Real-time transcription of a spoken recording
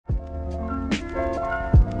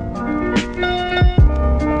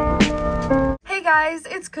guys,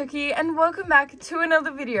 it's Cookie and welcome back to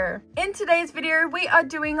another video. In today's video, we are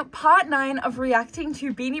doing part 9 of reacting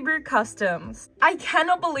to Beanie Boo customs. I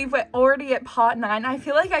cannot believe we're already at part 9. I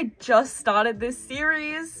feel like I just started this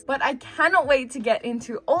series, but I cannot wait to get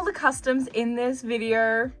into all the customs in this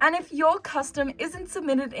video. And if your custom isn't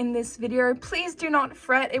submitted in this video, please do not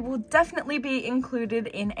fret. It will definitely be included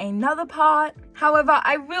in another part. However,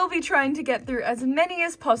 I will be trying to get through as many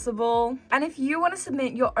as possible. And if you want to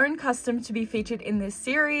submit your own custom to be featured in this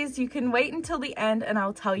series, you can wait until the end and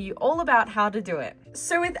I'll tell you all about how to do it.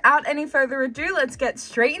 So without any further ado, let's get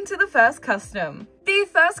straight into the first custom. The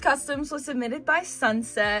first customs were submitted by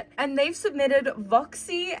Sunset, and they've submitted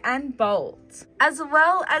Voxy and Bolt, as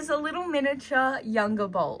well as a little miniature younger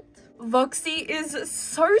Bolt. Voxy is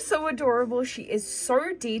so adorable. She is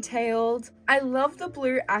so detailed. I love the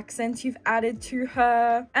blue accents you've added to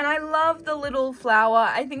her, and I love the little flower.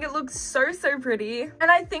 I think it looks so pretty.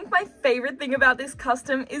 And I think my favorite thing about this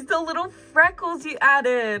custom is the little freckles you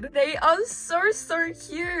added. They are so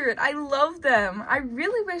cute. I love them. I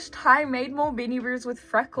really wish Ty made more Beanie Boos with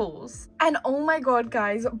freckles. And oh my god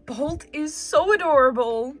guys, Bolt is so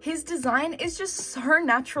adorable. His design is just so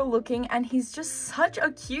natural looking and he's just such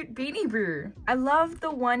a cute Beanie Boo. I love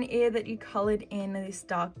the one ear that you colored in this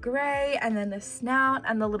dark gray, and then the snout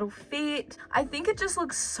and the little feet. I think it just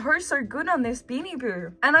looks so good on this Beanie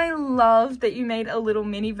Boo. And I love that you made a little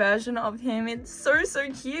mini version of him. It's so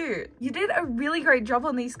cute. You did a really great job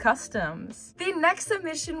on these customs. The next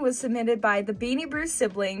submission was submitted by the Beanie Boo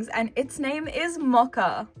siblings, and its name is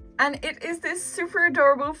Mocha. And it is this super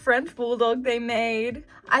adorable French bulldog they made.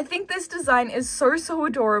 I think this design is so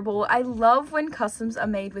adorable. I love when customs are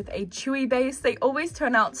made with a chewy base. They always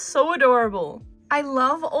turn out so adorable. I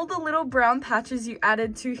love all the little brown patches you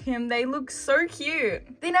added to him. They look so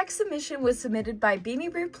cute. The next submission was submitted by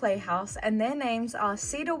Beanie Boo Playhouse, and their names are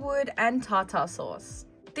Cedarwood and Tartar Sauce.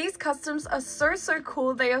 These customs are so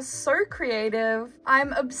cool. They are so creative.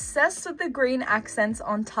 I'm obsessed with the green accents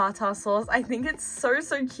on Tartar Sauce. I think it's so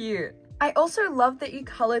cute. I also love that you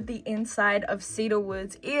colored the inside of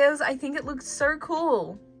Cedarwood's ears. I think it looks so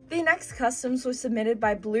cool. The next customs were submitted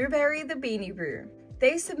by Blueberry the Beanie Boo.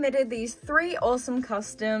 They submitted these 3 awesome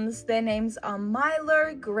customs. Their names are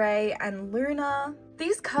Milo, Gray, and Luna.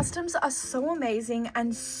 These customs are so amazing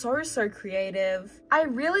and so creative. I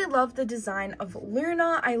really love the design of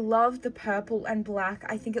Luna. I love the purple and black.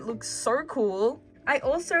 I think it looks so cool. I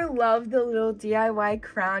also love the little DIY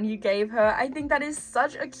crown you gave her. I think that is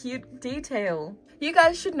such a cute detail. You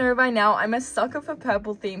guys should know by now I'm a sucker for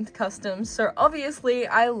purple themed customs, so obviously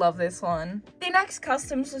I love this one. The next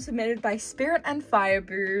customs were submitted by Spirit and Fire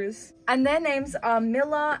Boos, and their names are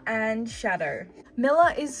Miller and Shadow.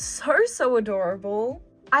 Miller is so adorable.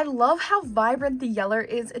 I love how vibrant the yellow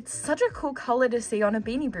is. It's such a cool color to see on a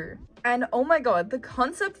Beanie Boo. And oh my god, the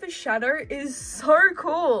concept for Shadow is so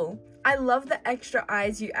cool. I love the extra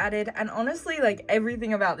eyes you added, and honestly, like,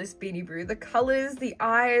 everything about this Beanie Boo. The colors, the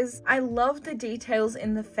eyes, I love the details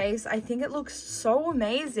in the face. I think it looks so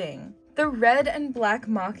amazing. The red and black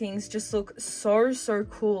markings just look so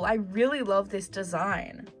cool. I really love this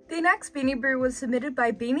design. The next Beanie Boo was submitted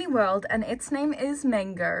by Beanie World, and its name is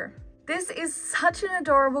Mango. This is such an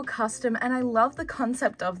adorable custom, and I love the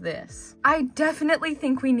concept of this. I definitely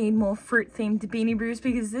think we need more fruit-themed Beanie Boos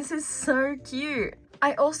because this is so cute.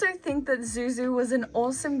 I also think that Zuzu was an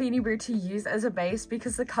awesome Beanie Boo to use as a base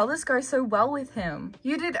because the colors go so well with him.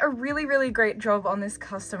 You did a really great job on this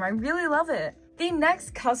custom. I really love it. The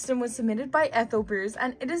next custom was submitted by Ethel Boos,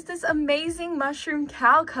 and it is this amazing mushroom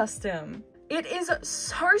cow custom. It is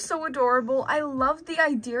so adorable. I love the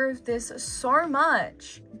idea of this so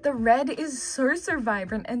much. The red is so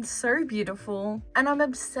vibrant and so beautiful, and I'm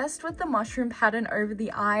obsessed with the mushroom pattern over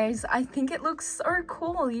the eyes. I think it looks so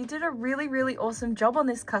cool. You did a really awesome job on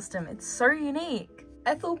this custom. It's so unique.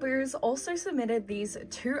 Ethel Boos also submitted these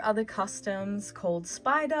 2 other customs called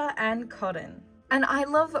Spider and Cotton. And I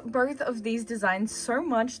love both of these designs so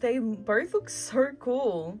much. They both look so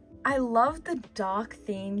cool. I love the dark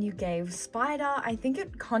theme you gave Spider. I think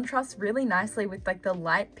it contrasts really nicely with like the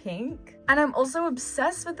light pink. And I'm also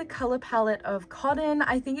obsessed with the color palette of Cotton.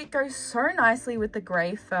 I think it goes so nicely with the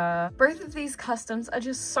gray fur. Both of these customs are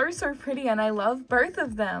just so pretty, and I love both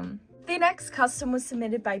of them. The next custom was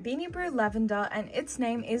submitted by Beanie Boo Lavender, and its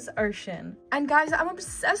name is Ocean. And guys, I'm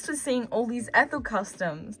obsessed with seeing all these Ethel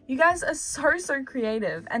customs. You guys are so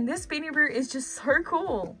creative, and this Beanie Boo is just so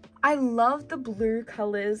cool. I love the blue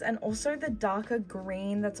colors and also the darker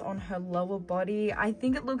green that's on her lower body. I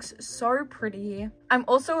think it looks so pretty. I'm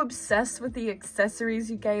also obsessed with the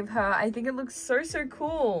accessories you gave her. I think it looks so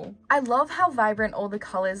cool. I love how vibrant all the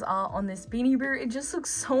colors are on this Beanie Boo. It just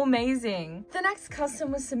looks so amazing. The next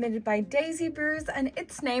custom was submitted by Daisy Boos and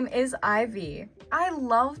its name is Ivy. I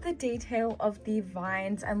love the detail of the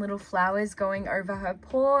vines and little flowers going over her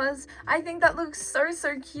paws. I think that looks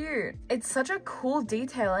so cute. It's such a cool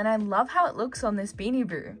detail and I love how it looks on this Beanie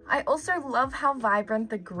Boo. I also love how vibrant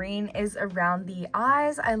the green is around the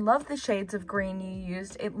eyes. I love the shades of green you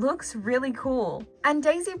used. It looks really cool. And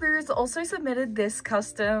Daisy Boos also submitted this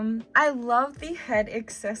custom. I love the head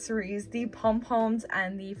accessories, the pom-poms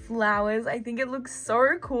and the flowers. I think it looks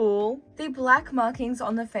so cool. The black markings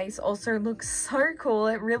on the face also look so cool.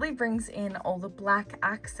 It really brings in all the black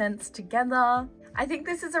accents together. I think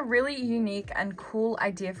this is a really unique and cool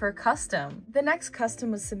idea for a custom. The next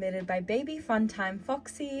custom was submitted by Baby Funtime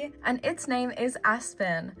Foxy and its name is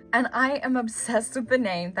Aspen. And I am obsessed with the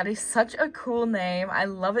name. That is such a cool name. I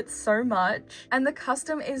love it so much. And the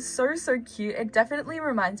custom is so cute. It definitely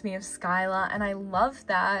reminds me of Skylar and I love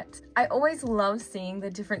that. I always love seeing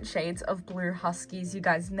the different shades of blue huskies you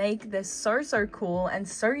guys make. They're so cool and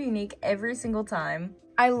so unique every single time.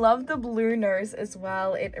 I love the blue nose as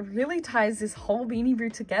well. It really ties this whole Beanie Boo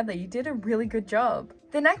together. You did a really good job.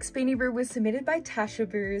 The next Beanie Boo was submitted by Tasha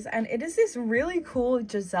Boos and it is this really cool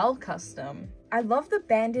Giselle custom. I love the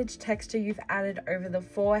bandage texture you've added over the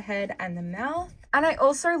forehead and the mouth. And I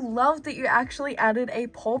also love that you actually added a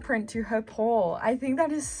paw print to her paw. I think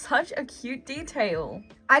that is such a cute detail.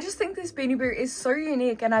 I just think this Beanie Boo is so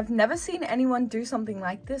unique and I've never seen anyone do something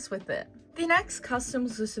like this with it. The next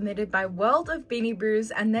customs were submitted by World of Beanie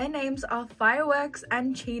Boos and their names are Fireworks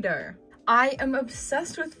and Cheeto. I am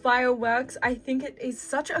obsessed with Fireworks. I think it is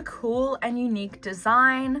such a cool and unique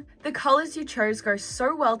design. The colors you chose go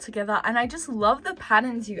so well together and I just love the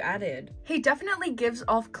patterns you added. He definitely gives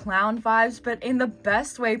off clown vibes but in the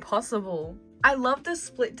best way possible. I love the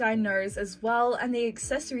split dye nose as well and the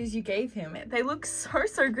accessories you gave him. They look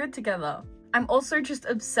so good together. I'm also just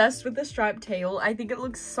obsessed with the striped tail. I think it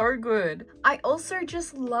looks so good. I also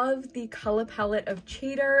just love the color palette of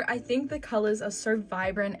Cheeto. I think the colors are so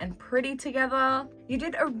vibrant and pretty together. You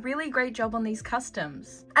did a really great job on these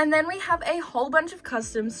customs. And then we have a whole bunch of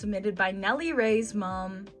customs submitted by Nellie Ray's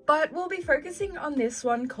mom. But we'll be focusing on this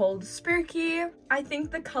one called Spooky. I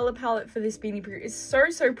think the color palette for this Beanie Boo is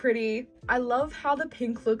so pretty. I love how the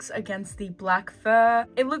pink looks against the black fur.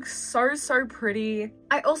 It looks so pretty.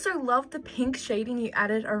 I also love the pink shading you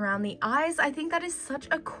added around the eyes. I think that is such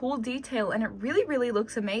a cool detail and it really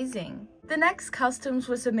looks amazing. The next customs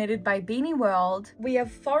were submitted by Beanie World. We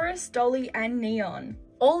have Forest, Dolly and Neon.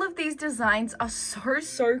 All of these designs are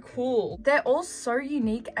so cool. They're all so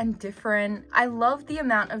unique and different. I love the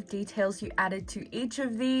amount of details you added to each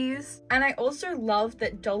of these. And I also love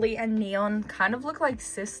that Dolly and Neon kind of look like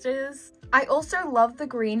sisters. I also love the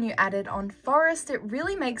green you added on Forest. It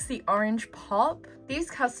really makes the orange pop.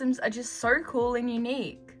 These customs are just so cool and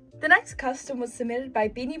unique. The next custom was submitted by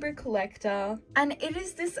Beanie Boo Collector, and it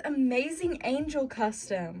is this amazing angel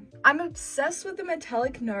custom. I'm obsessed with the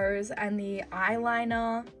metallic nose and the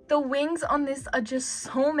eyeliner. The wings on this are just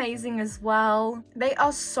so amazing as well. They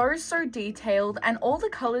are so detailed and all the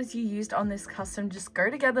colors you used on this custom just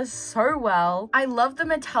go together so well. I love the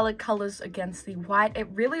metallic colors against the white. It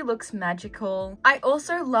really looks magical. I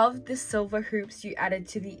also love the silver hoops you added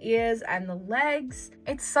to the ears and the legs.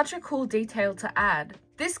 It's such a cool detail to add.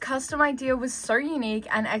 This custom idea was so unique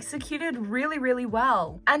and executed really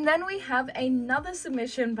well. And then we have another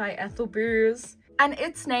submission by Ethel Boos, and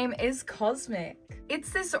its name is Cosmic.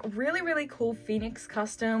 It's this really cool Phoenix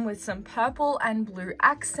custom with some purple and blue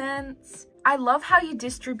accents. I love how you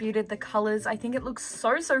distributed the colors. I think it looks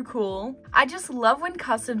so cool. I just love when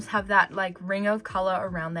customs have that like ring of color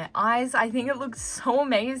around their eyes. I think it looks so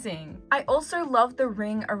amazing. I also love the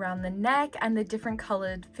ring around the neck and the different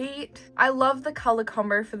colored feet. I love the color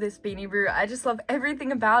combo for this Beanie Boo. I just love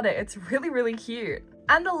everything about it. It's really cute.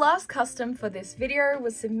 And the last custom for this video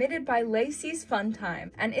was submitted by Lacey's Fun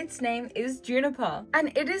Time, and its name is Juniper.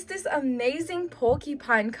 And it is this amazing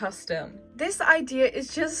porcupine custom. This idea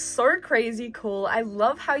is just so crazy cool. I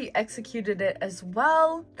love how you executed it as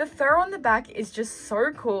well. The fur on the back is just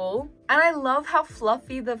so cool. And I love how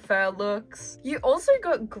fluffy the fur looks. You also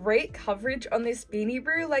got great coverage on this Beanie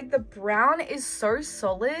Boo. Like the brown is so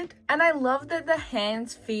solid. And I love that the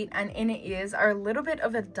hands, feet, and inner ears are a little bit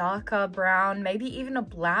of a darker brown, maybe even a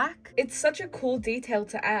black. It's such a cool detail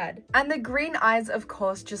to add. And the green eyes, of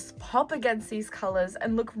course, just pop against these colors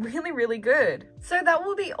and look really good. So that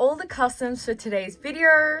will be all the customs customs for today's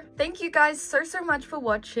video. Thank you guys so much for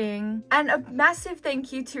watching, and a massive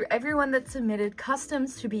thank you to everyone that submitted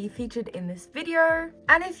customs to be featured in this video.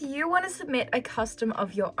 And if you want to submit a custom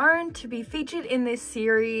of your own to be featured in this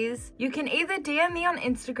series, you can either DM me on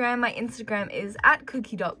Instagram. My Instagram is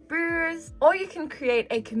 @cookie.booze, or you can create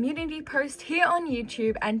a community post here on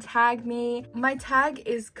YouTube and tag me. My tag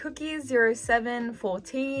is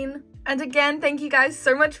cookie0714. And again, thank you guys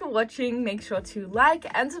so much for watching. Make sure to like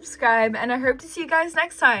and subscribe, and I hope to see you guys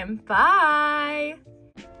next time. Bye!